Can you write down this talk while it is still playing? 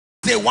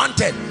they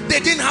wanted. They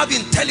didn't have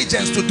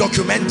intelligence to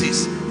document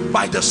this.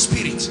 By the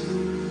Spirit.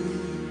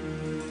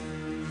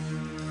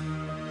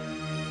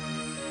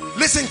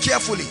 Listen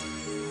carefully.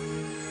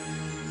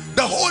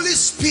 The Holy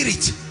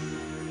Spirit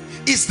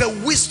is the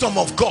wisdom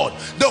of God.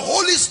 The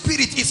Holy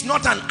Spirit is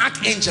not an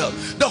archangel.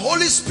 The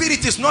Holy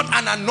Spirit is not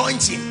an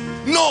anointing.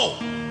 No.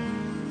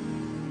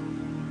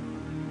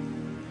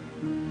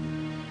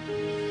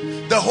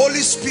 The Holy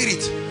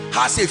Spirit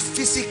has a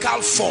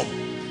physical form,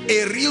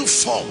 a real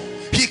form.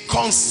 He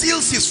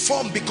conceals his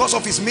form because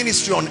of his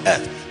ministry on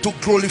earth to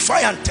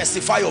glorify and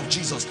testify of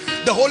Jesus.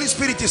 The Holy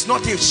Spirit is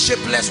not a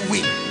shapeless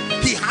wing.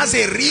 He has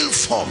a real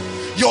form.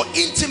 Your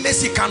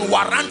intimacy can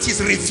warrant his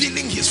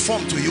revealing his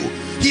form to you.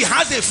 He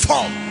has a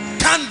form,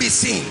 can be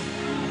seen.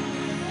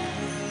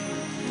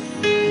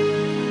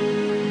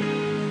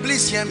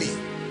 Please hear me.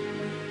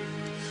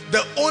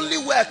 The only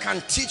way I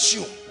can teach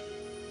you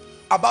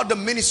about the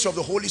ministry of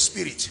the Holy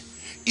Spirit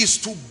is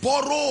to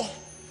borrow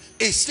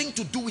a thing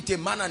to do with a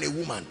man and a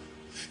woman.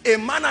 A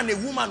man and a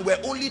woman were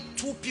only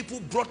two people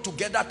brought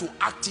together to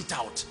act it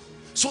out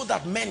so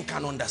that men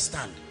can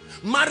understand.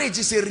 Marriage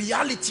is a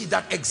reality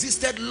that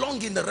existed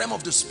long in the realm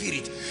of the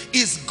Spirit.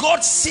 It's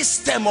God's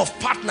system of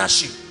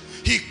partnership.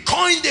 He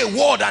coined a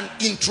word and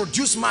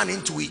introduced man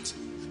into it.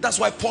 That's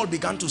why Paul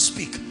began to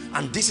speak.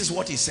 And this is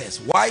what he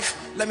says.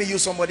 Wife, let me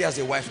use somebody as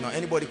a wife now.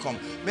 Anybody come.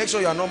 Make sure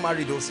you are not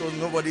married though, so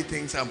nobody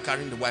thinks I'm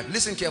carrying the wife.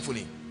 Listen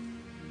carefully.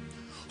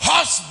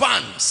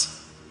 Husbands.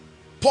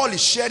 Paul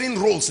is sharing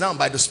roles now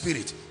by the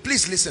Spirit.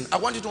 Please listen. I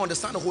want you to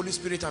understand the Holy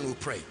Spirit and we'll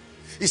pray.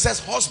 He says,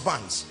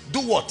 husbands,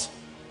 do what?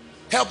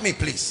 Help me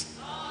please.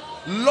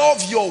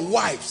 Love your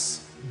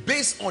wives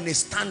based on a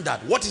standard.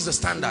 What is the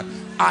standard?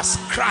 As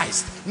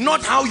Christ.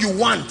 Not how you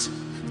want.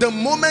 The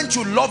moment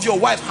you love your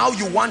wife how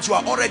you want, you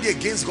are already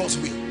against God's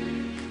will.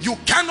 You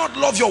cannot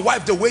love your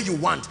wife the way you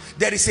want.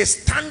 There is a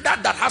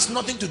standard that has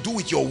nothing to do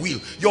with your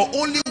will. Your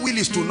only will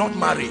is to not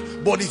marry.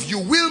 But if you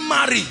will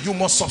marry, you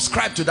must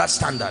subscribe to that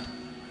standard.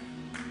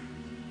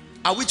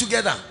 Are we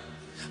together?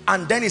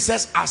 And then he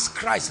says, as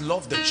Christ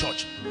loved the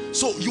church.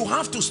 So you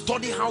have to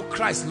study how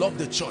Christ loved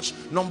the church.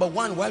 Number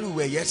one, while we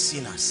were yet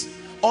sinners,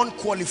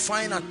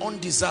 unqualified and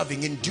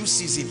undeserving, in due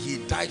season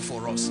he died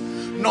for us.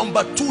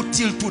 Number two,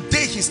 till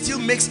today he still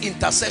makes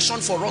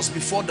intercession for us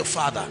before the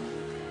Father.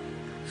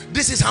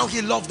 This is how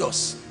he loved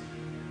us.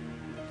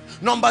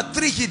 Number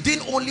three, he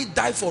didn't only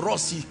die for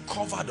us, he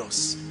covered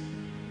us.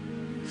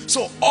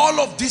 So all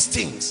of these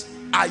things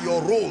are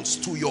your roles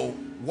to your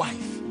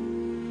wife.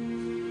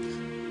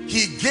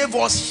 He gave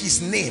us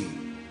his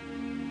name,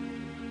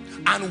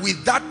 and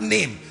with that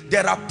name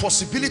there are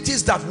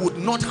possibilities that would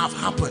not have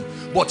happened,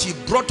 but he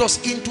brought us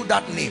into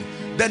that name.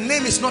 The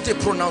name is not a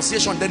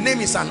pronunciation, the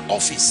name is an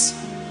office.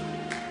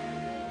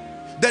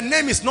 The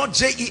name is not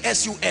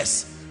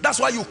J-E-S-U-S. That's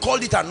why you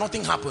called it and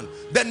nothing happened.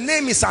 The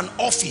name is an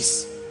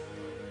office.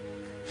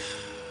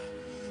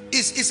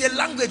 It's a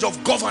language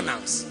of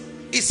governance.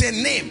 It's a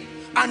name,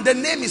 and the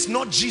name is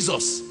not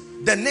Jesus.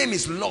 The name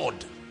is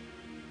Lord.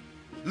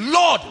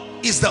 Lord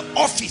is the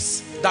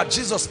office that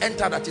Jesus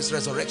entered at his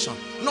resurrection,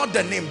 not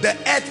the name. The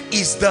earth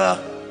is the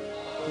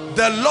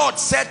Lord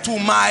said to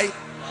my,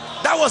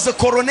 that was the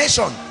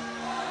coronation.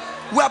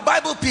 We are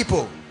Bible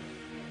people.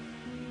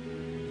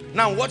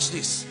 Now watch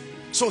this.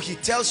 So he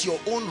tells your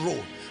own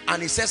role,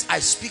 and he says, I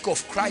speak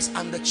of Christ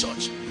and the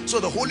church. So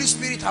the Holy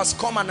Spirit has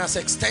come and as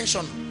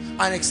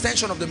an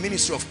extension of the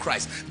ministry of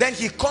Christ. Then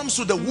he comes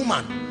to the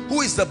woman who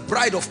is the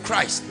bride of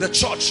Christ, the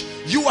church,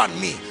 you and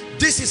me.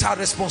 This is her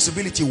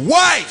responsibility.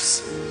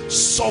 Wives,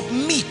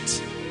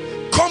 submit.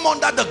 Come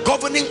under the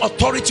governing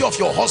authority of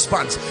your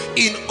husbands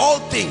in all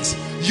things.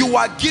 You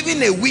are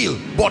given a will,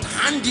 but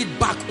hand it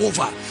back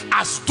over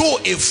as though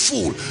a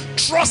fool,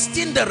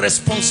 trusting the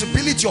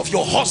responsibility of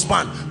your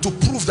husband to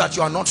prove that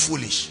you are not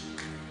foolish.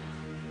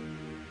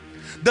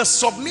 The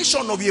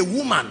submission of a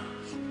woman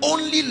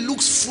only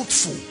looks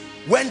fruitful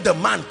when the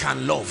man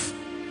can love.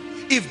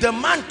 If the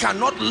man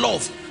cannot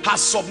love, her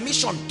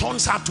submission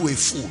turns her to a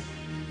fool.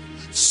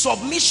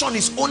 Submission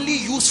is only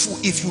useful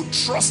if you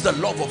trust the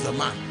love of the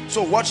man.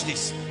 So watch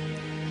this.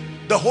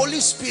 The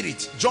Holy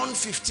Spirit, John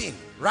 15,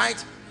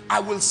 right? I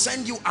will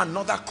send you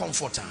another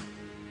comforter,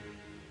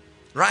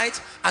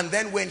 right? And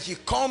then when he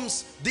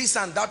comes, this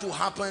and that will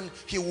happen.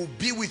 He will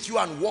be with you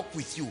and walk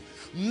with you.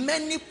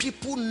 Many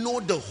people know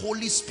the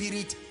Holy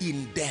Spirit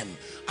in them.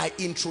 I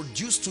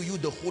introduce to you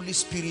the Holy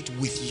Spirit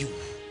with you.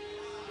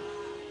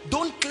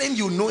 Don't claim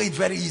you know it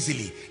very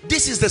easily.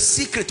 This is the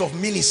secret of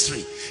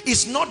ministry.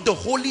 It's not the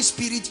Holy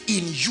Spirit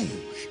in you,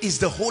 it's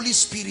the Holy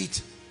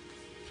Spirit.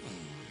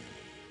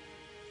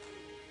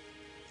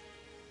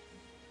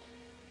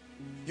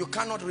 You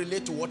cannot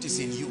relate to what is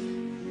in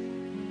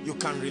you. You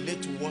can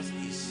relate to what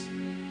is.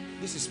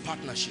 This is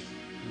partnership.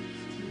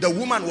 The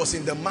woman was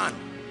in the man,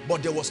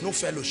 but there was no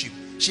fellowship.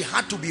 She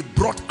had to be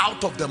brought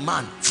out of the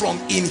man, from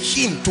in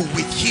him to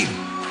with him.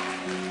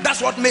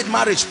 That's what made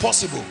marriage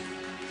possible.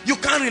 You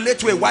can't relate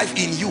to a wife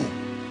in you.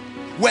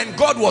 When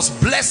God was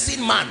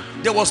blessing man,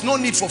 there was no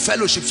need for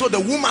fellowship. So the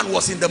woman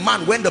was in the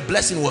man when the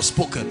blessing was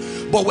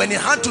spoken. But when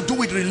it had to do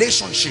with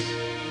relationship,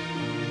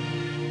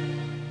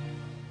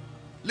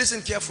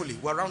 Listen carefully,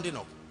 we're rounding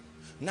up.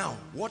 Now,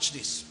 watch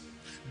this.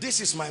 This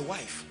is my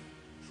wife.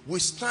 We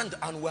stand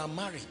and we are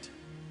married.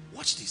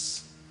 Watch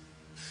this.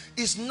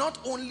 It's not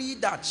only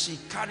that she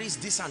carries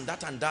this and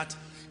that and that.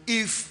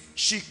 If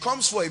she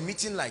comes for a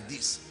meeting like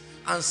this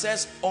and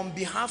says, on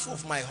behalf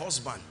of my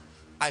husband,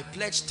 I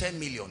pledge 10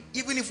 million.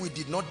 Even if we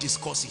did not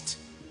discuss it,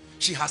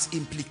 she has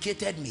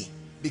implicated me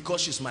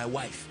because she's my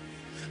wife.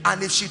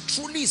 And if she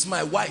truly is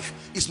my wife,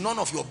 it's none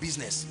of your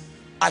business.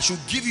 I should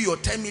give you your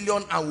 10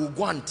 million and we'll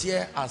go and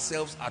tear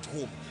ourselves at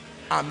home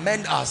and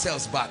mend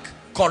ourselves back.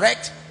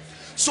 Correct?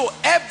 So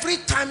every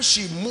time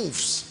she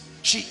moves,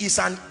 she is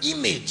an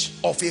image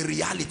of a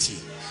reality.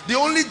 The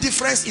only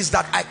difference is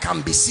that I can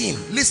be seen.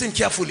 Listen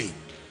carefully.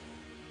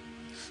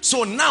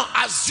 So now,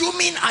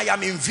 assuming I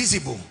am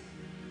invisible,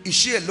 is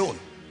she alone?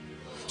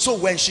 So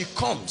when she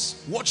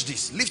comes, watch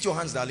this. Lift your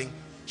hands, darling.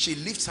 She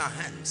lifts her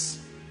hands.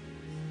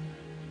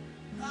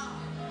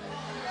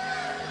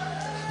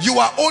 You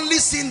are only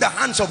seeing the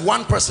hands of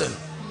one person,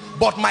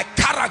 but my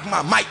character,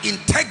 my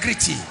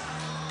integrity,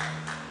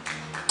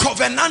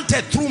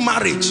 covenanted through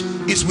marriage,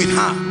 is with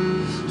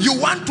her. You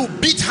want to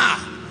beat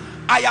her.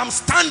 I am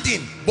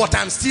standing, but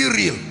I'm still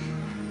real.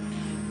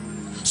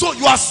 So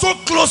you are so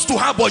close to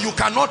her, but you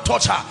cannot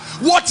touch her.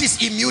 What is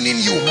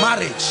immuning you?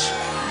 Marriage.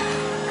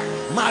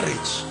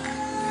 Marriage.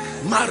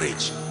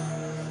 Marriage.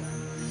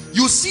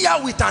 You see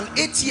her with an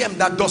ATM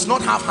that does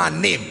not have her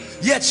name,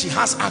 yet she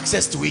has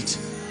access to it.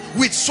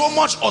 With so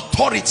much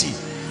authority,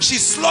 she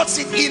slots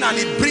it in and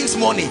it brings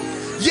money,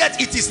 yet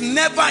it is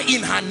never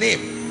in her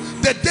name.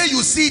 The day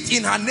you see it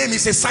in her name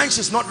is a sign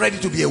she's not ready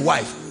to be a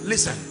wife.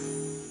 Listen,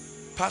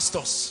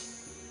 pastors,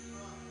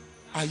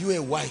 are you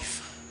a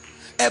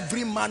wife?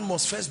 Every man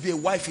must first be a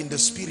wife in the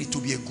spirit to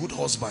be a good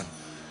husband.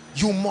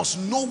 You must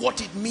know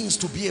what it means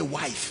to be a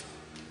wife.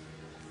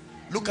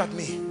 Look at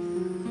me.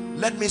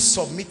 Let me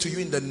submit to you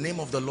in the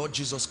name of the Lord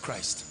Jesus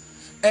Christ.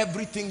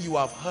 Everything you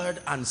have heard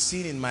and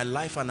seen in my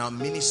life and our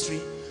ministry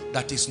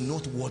that is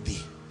noteworthy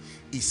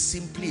is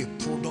simply a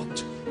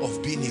product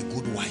of being a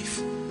good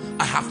wife.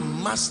 I have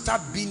mastered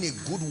being a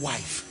good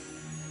wife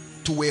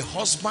to a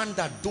husband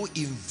that, though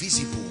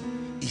invisible,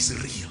 is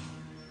real.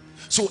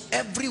 So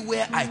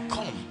everywhere I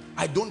come,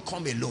 I don't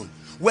come alone.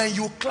 When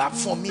you clap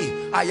for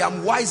me, I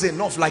am wise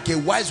enough, like a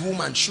wise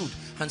woman should,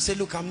 and say,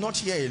 look, I'm not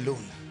here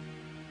alone.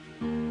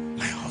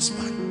 My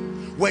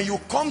husband. When you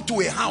come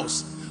to a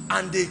house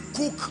and they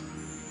cook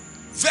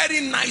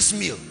very nice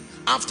meal,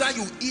 after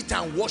you eat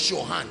and wash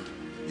your hand,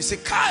 you say,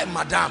 Kai,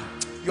 madam,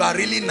 you are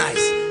really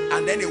nice.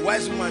 And then a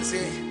wise woman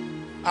say,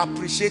 I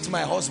appreciate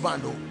my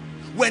husband. Oh.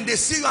 When they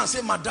see you and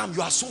say, madam,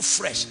 you are so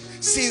fresh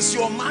since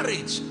your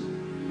marriage.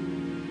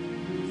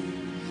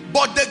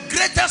 But the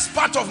greatest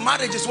part of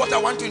marriage is what I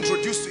want to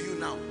introduce to you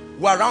now.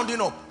 We're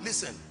rounding up.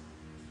 Listen,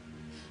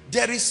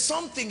 there is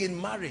something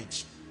in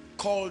marriage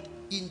called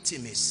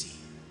intimacy.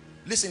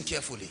 Listen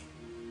carefully.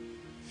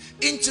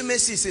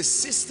 Intimacy is a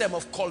system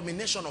of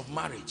culmination of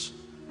marriage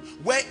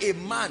where a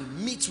man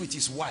meets with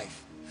his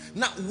wife.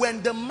 Now,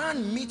 when the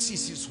man meets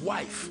his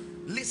wife,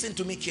 listen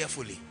to me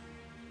carefully.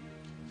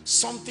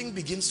 Something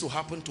begins to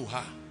happen to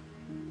her,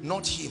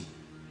 not him,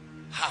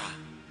 her.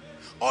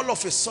 All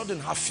of a sudden,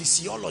 her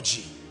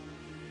physiology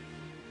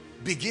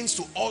begins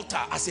to alter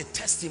as a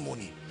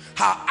testimony.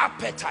 Her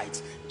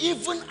appetite,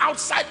 even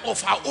outside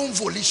of her own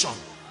volition,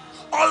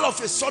 all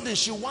of a sudden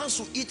she wants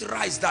to eat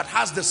rice that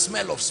has the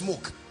smell of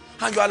smoke.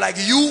 And you are like,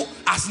 you,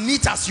 as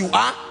neat as you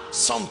are,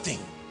 something.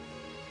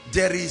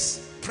 There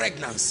is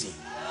pregnancy.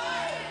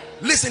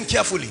 Listen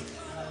carefully.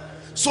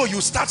 So you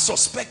start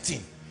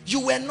suspecting,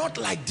 you were not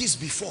like this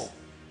before.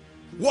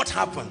 What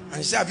happened? And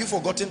you say, have you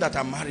forgotten that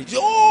I'm married?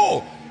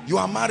 Oh, you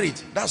are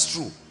married. That's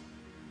true.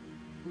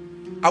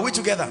 Are we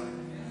together?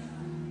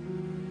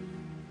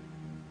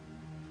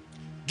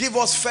 Give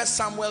us 1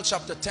 Samuel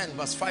chapter 10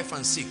 verse 5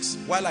 and 6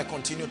 while I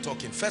continue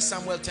talking. 1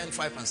 Samuel 10,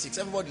 5 and 6.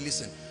 Everybody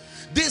listen.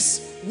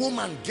 This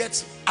woman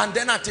gets, and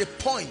then at a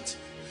point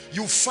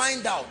you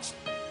find out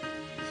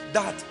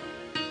that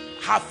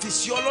her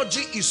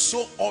physiology is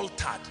so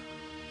altered.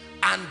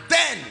 And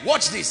then,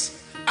 watch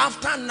this,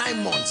 after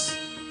 9 months,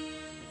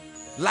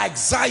 like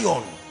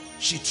Zion,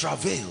 she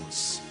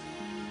travails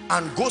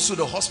and goes to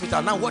the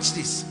hospital. Now watch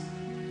this.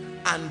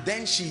 And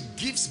then she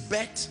gives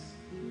birth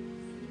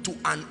to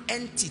an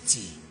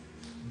entity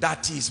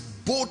that is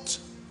both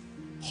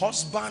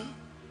husband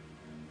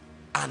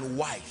and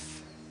wife.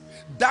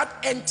 That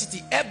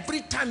entity,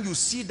 every time you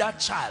see that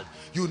child,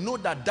 you know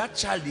that that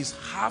child is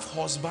half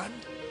husband.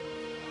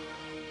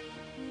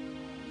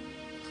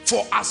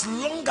 For as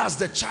long as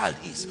the child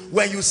is,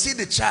 when you see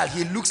the child,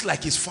 he looks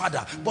like his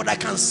father, but I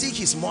can see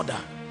his mother.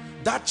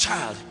 That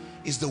child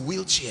is the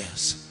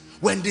wheelchairs.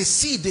 When they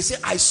see, they say,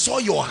 I saw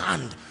your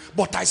hand,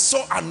 but I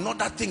saw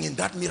another thing in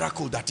that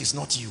miracle that is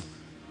not you.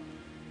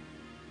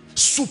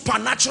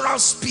 Supernatural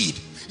speed.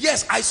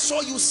 Yes, I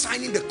saw you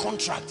signing the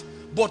contract,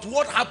 but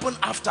what happened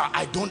after,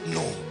 I don't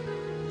know.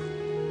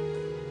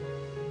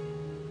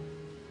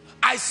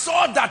 I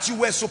saw that you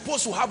were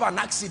supposed to have an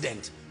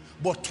accident,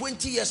 but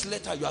 20 years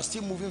later, you are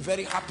still moving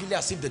very happily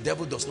as if the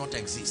devil does not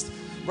exist.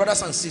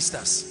 Brothers and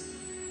sisters,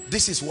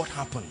 This is what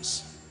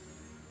happens.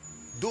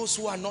 Those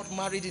who are not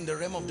married in the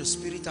realm of the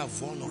spirit are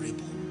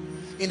vulnerable.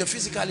 In the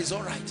physical is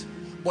all right,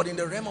 but in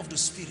the realm of the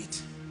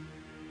spirit,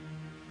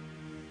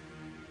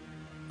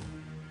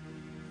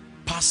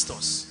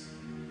 pastors,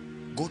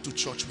 go to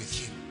church with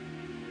him.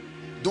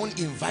 Don't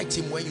invite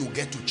him when you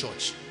get to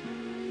church.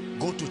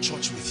 Go to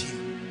church with him.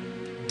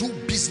 Do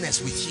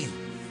business with him.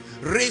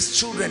 Raise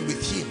children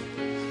with him.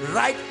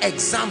 Write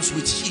exams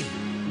with him.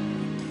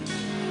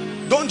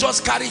 Don't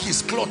just carry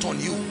his cloth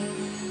on you.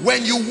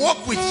 When you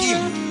walk with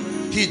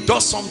him, he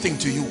does something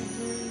to you.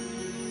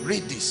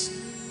 Read this.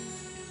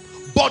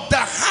 But the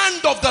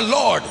hand of the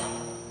Lord.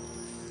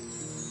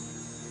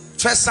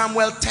 1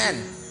 Samuel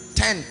 10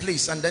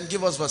 please, and then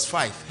give us verse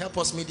 5. Help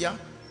us, media.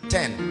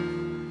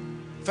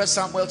 10. 1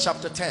 Samuel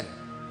chapter 10.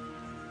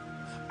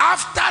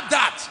 After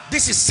that,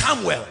 this is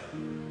Samuel.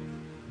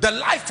 The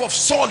life of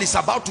Saul is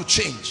about to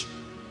change.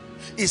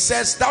 It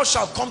says, thou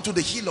shalt come to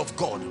the hill of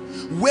God,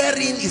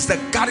 wherein is the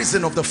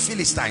garrison of the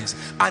Philistines.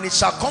 And it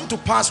shall come to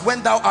pass,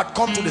 when thou art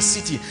come to the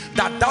city,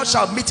 that thou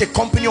shalt meet a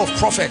company of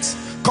prophets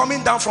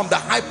coming down from the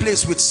high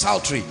place with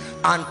psaltery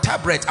and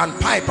tabret and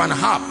pipe and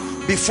harp.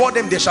 Before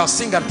them they shall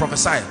sing and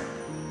prophesy.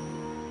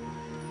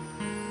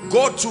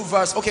 Go to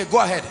verse, okay,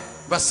 go ahead.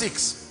 Verse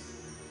 6.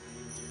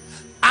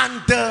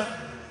 And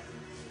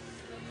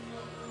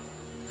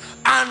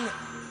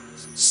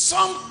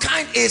some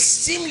kind, a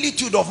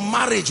similitude of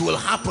marriage will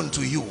happen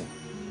to you,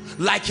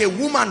 like a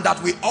woman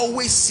that we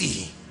always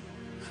see,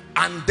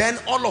 and then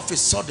all of a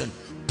sudden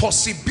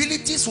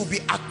possibilities will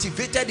be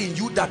activated in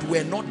you that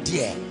were not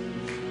there,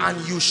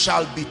 and you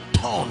shall be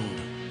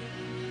turned.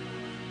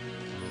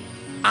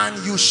 And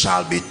you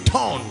shall be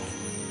turned.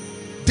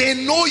 They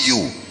know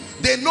you.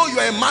 They know you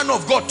are a man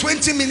of God.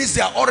 20 minutes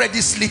they are already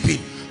sleeping,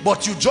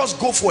 but you just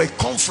go for a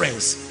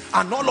conference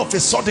and all of a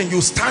sudden you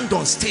stand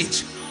on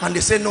stage and they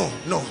say, no,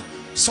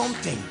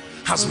 something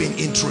has been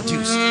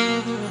introduced.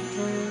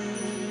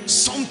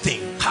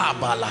 Something.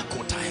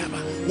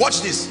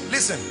 Watch this.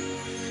 Listen.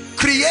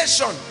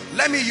 Creation.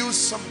 Let me use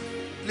some.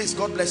 Please,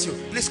 God bless you.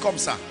 Please come,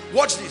 sir.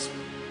 Watch this.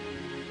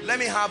 Let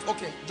me have,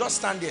 okay, just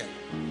stand there.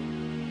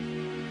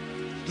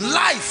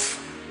 Life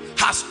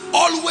has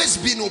always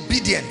been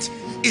obedient.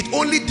 It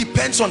only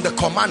depends on the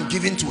command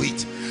given to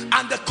it.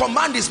 And the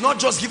command is not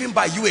just given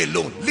by you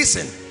alone.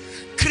 Listen,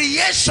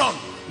 creation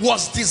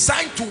was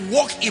designed to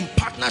work in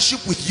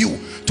partnership with you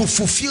to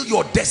fulfill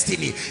your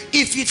destiny.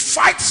 If it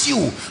fights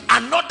you,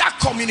 another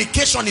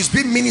communication is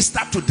being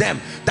ministered to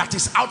them that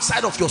is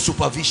outside of your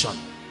supervision.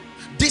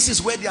 This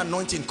is where the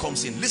anointing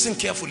comes in. Listen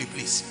carefully,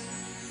 please.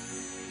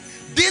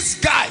 This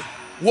guy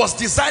was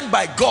designed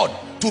by God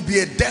to be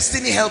a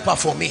destiny helper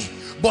for me,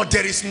 but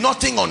there is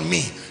nothing on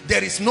me.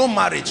 There is no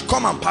marriage.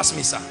 Come and pass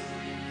me, sir.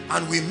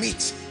 And we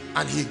meet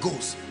and he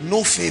goes.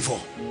 No favor,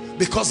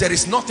 because there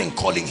is nothing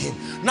calling him.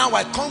 Now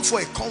I come for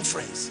a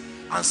conference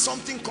and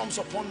something comes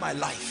upon my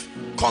life.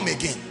 Come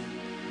again.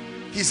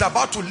 He's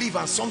about to leave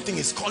and something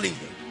is calling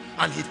him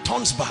and he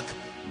turns back.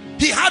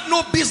 He had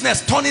no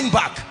business turning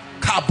back.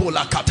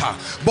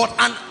 But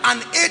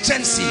an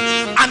agency,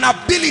 an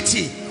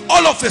ability,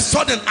 all of a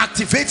sudden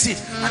activates it,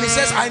 and he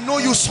says, I know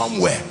you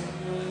somewhere.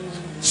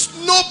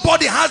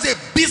 Nobody has a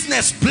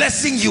business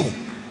blessing you,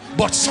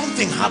 but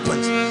something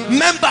happens.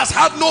 Members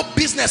have no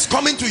business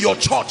coming to your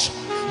church,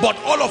 but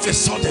all of a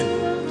sudden,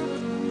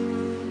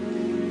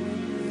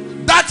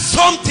 that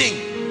something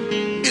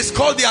is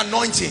called the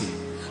anointing.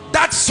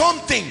 That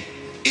something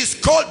is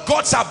called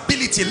God's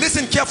ability.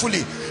 Listen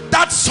carefully.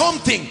 That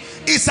something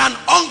is an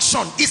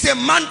unction, is a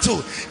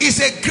mantle, is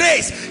a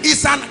grace,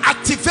 is an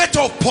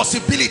activator of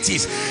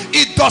possibilities.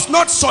 It does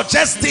not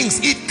suggest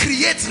things, it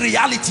creates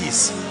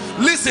realities.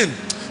 Listen,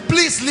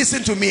 please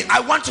listen to me.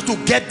 I want you to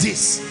get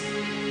this.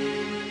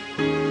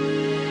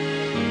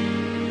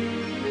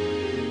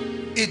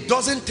 It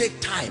doesn't take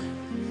time.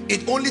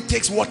 It only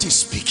takes what is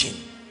speaking.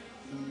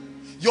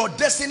 Your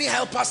destiny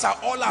helpers are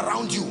all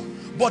around you,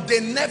 but they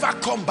never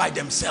come by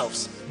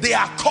themselves. They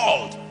are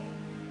called.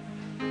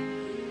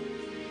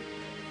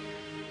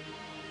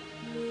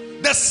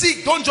 The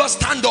sick don't just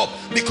stand up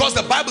because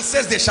the Bible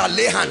says they shall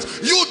lay hands.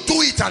 You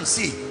do it and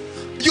see.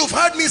 You've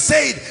heard me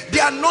say it. The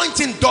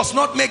anointing does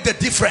not make the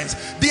difference.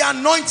 The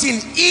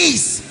anointing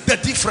is the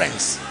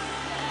difference.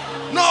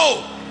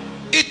 No,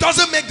 it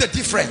doesn't make the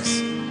difference.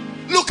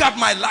 Look at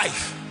my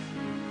life.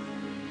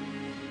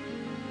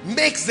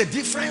 Makes the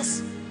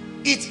difference?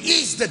 It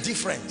is the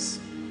difference.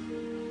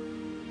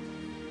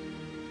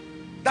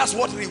 That's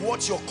what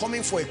rewards your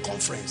coming for a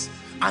conference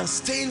and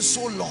staying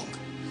so long.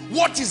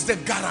 What is the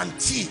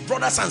guarantee,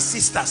 brothers and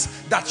sisters,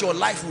 that your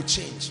life will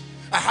change?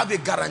 I have a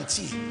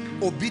guarantee.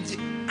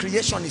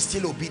 Creation is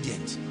still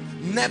obedient.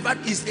 Never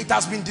is. It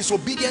has been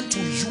disobedient to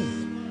you.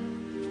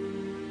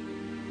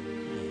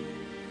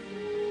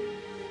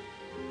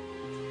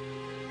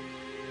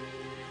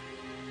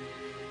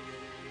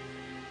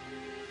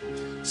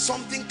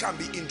 Something can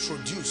be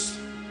introduced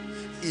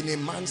in a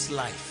man's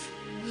life,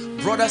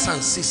 brothers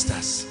and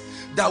sisters,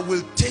 that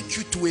will take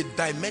you to a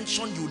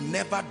dimension you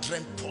never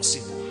dreamt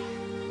possible.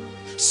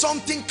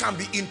 Something can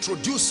be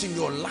introduced in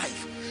your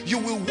life You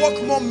will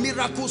work more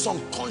miracles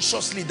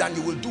unconsciously than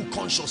you will do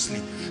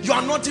consciously. You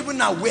are not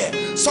even aware.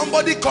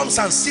 Somebody comes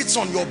and sits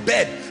on your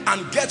bed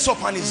and gets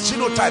up and his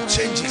genotype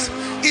changes.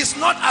 It's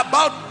not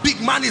about big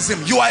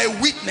manism. You are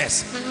a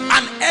witness,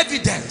 an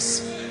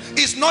evidence.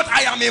 It's not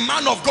I am a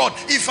man of God.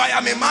 If I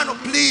am a man of,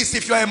 please,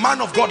 if you are a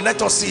man of God,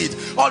 let us see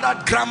it. All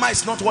that grammar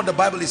is not what the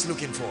Bible is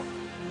looking for.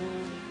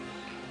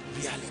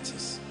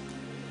 Realities.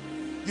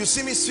 You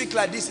see me speak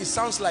like this, it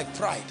sounds like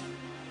pride.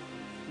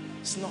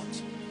 It's not.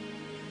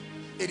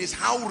 It is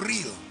how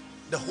real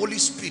the Holy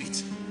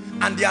Spirit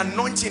and the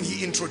anointing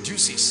he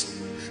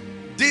introduces.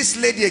 This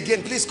lady,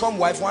 again, please come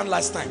wife one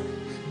last time.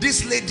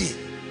 This lady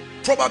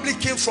probably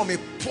came from a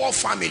poor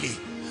family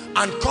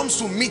and comes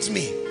to meet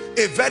me,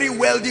 a very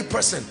wealthy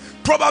person.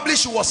 Probably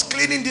she was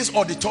cleaning this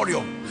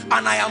auditorium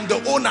and I am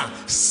the owner,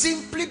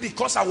 simply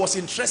because I was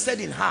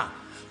interested in her.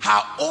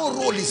 Her own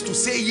role is to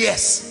say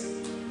yes.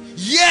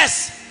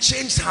 Yes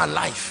changed her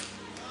life.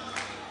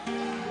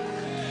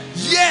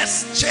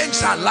 Yes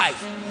changed her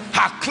life.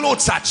 Her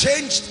clothes are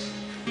changed.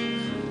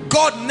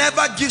 God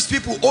never gives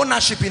people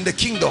ownership in the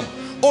kingdom.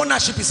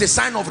 Ownership is a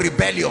sign of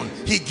rebellion.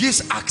 He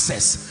gives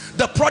access.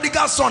 The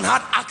prodigal son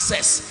had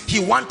access. He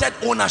wanted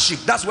ownership.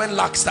 That's when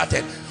lack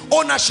started.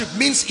 Ownership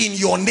means in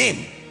your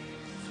name,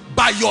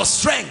 by your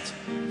strength.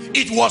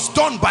 It was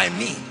done by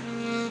me.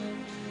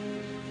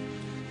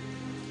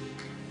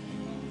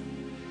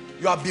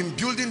 You have been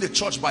building the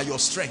church by your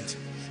strength.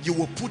 You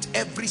will put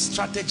every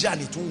strategy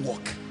and it won't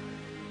work.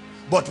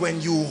 But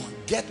when you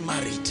get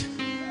married,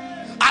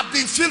 I've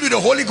been filled with the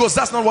Holy Ghost.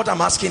 That's not what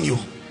I'm asking you.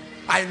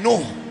 I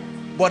know,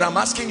 but I'm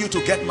asking you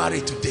to get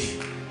married today.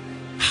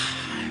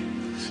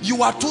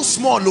 You are too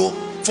small, oh,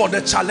 for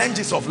the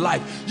challenges of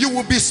life. You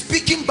will be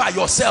speaking by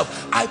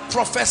yourself. I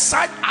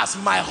prophesied as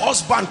my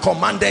husband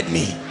commanded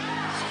me.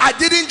 I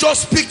didn't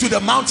just speak to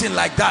the mountain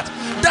like that.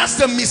 That's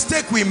the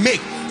mistake we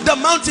make. The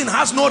mountain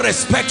has no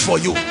respect for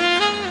you.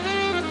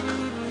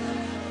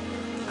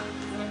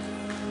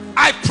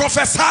 I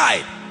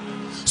prophesied.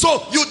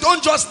 So you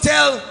don't just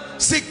tell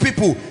sick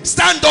people,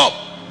 stand up,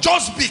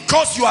 just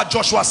because you are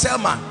Joshua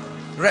Selman.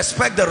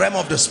 Respect the realm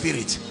of the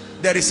spirit.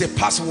 There is a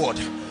password.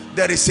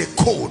 There is a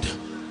code.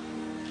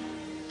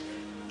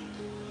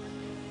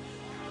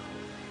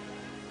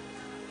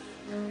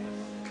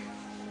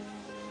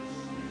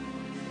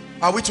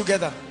 Are we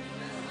together?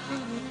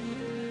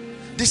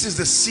 This is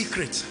the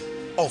secret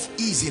of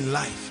ease in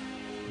life,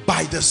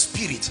 by the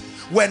Spirit.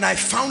 When I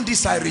found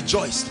this, I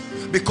rejoiced,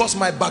 because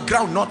my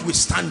background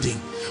notwithstanding,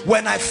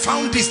 when I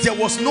found this, there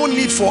was no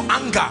need for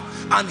anger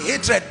and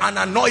hatred and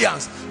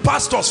annoyance.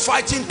 Pastors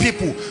fighting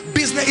people,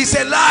 business is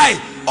a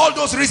lie. All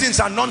those reasons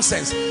are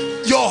nonsense.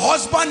 Your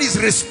husband is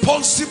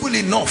responsible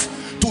enough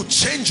to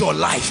change your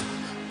life,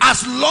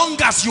 as long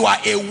as you are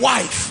a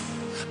wife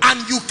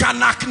and you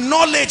can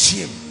acknowledge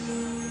him.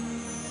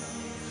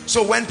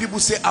 So when people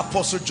say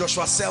Apostle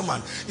Joshua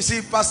Selman, you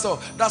see, Pastor,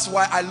 that's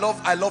why I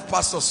love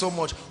pastors so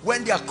much.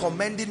 When they are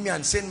commending me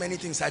and saying many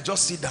things, I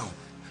just sit down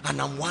and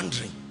I'm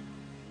wondering.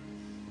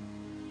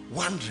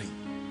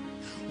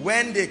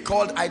 When they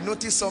called, I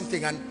noticed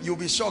something, and you'll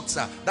be shocked,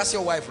 sir. That's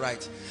your wife,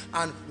 right?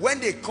 And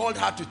when they called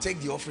her to take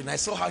the offering, I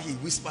saw how he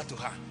whispered to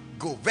her,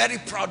 go, very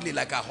proudly,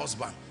 like her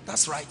husband.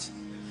 That's right.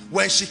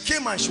 When she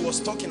came and she was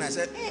talking, I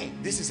said,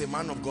 this is a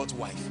man of God's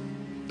wife.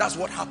 That's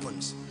what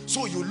happens.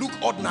 So you look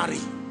ordinary.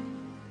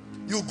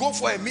 You go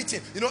for a meeting.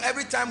 You know,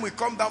 every time we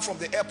come down from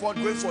the airport,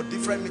 going for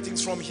different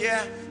meetings. From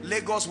here,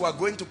 Lagos, we are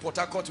going to Port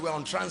Harcourt, we are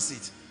on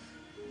transit.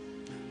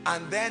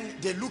 And then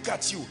they look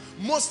at you.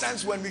 Most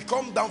times when we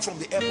come down from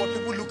the airport,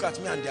 people look at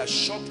me and they are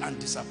shocked and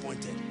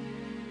disappointed.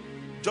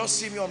 Just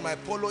see me on my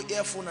polo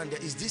earphone and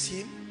is this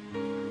him?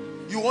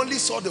 You only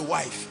saw the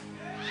wife.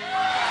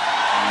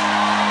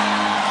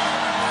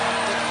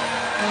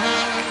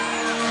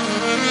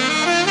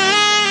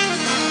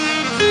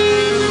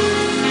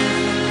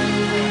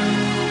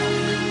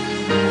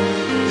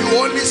 You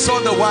only saw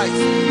the wife.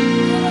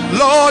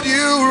 Lord,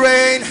 you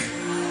reign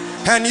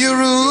and you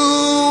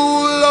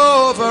rule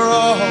over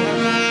all.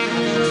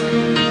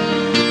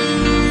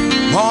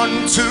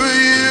 Unto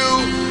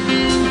you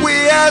we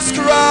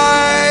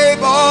ascribe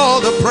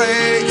all the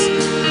praise.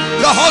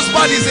 The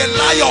husband is a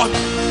lion.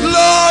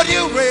 Lord,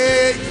 you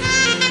reign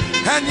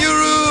and you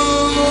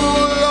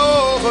rule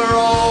over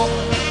all.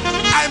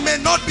 I may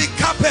not be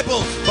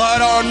capable,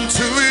 but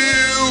unto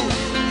you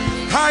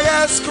I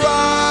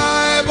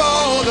ascribe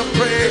all the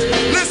praise.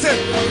 Listen,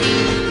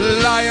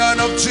 Lion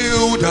of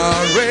Judah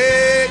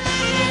reign,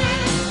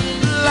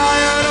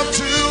 Lion of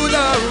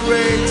Judah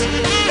reign,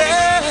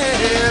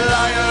 hey,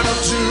 Lion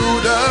of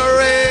Judah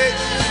reign,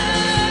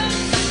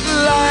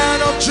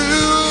 Lion of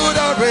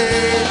Judah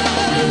reign.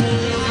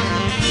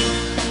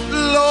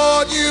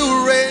 Lord,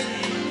 you reign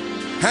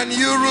and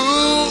you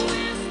rule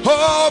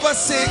over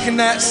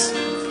sickness.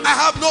 I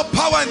have no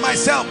power in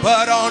myself,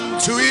 but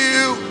unto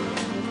you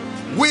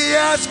we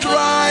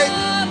ascribe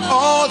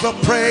all the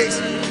praise.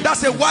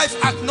 That's a wife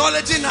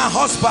acknowledging her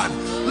husband.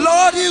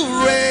 Lord, you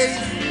reign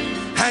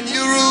and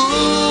you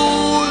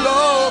rule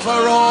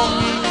over all.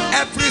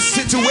 Every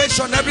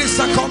situation, every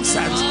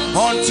circumstance,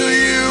 unto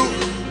you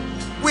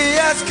We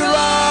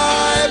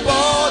ascribe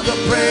all the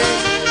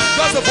praise.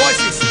 Just the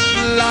voices.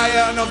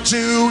 Lion of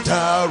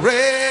Judah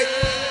reign.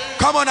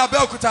 Come on,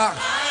 Abeokuta.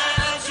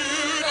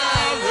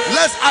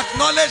 Let's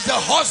acknowledge the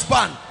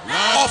husband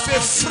of a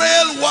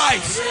frail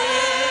wife,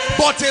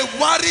 but a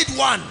worried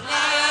one.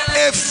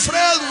 A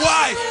frail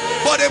wife,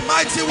 but a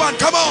mighty one.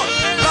 Come on.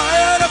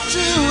 Lion of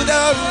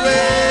Judah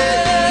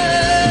reign.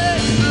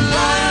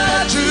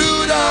 Lion of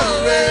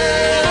Judah reign.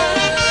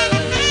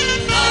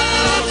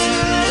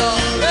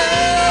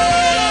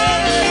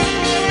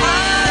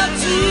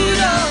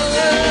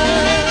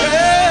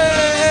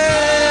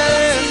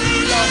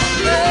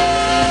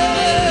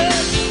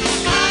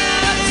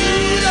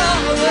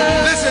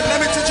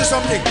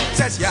 Something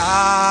says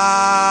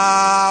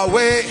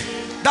Yahweh,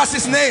 that's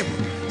his name.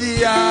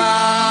 Yahweh,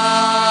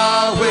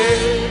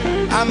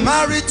 I'm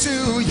married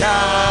to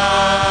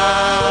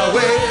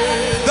Yahweh,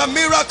 the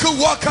miracle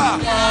worker,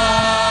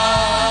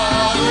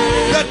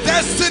 the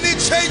destiny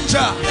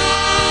changer.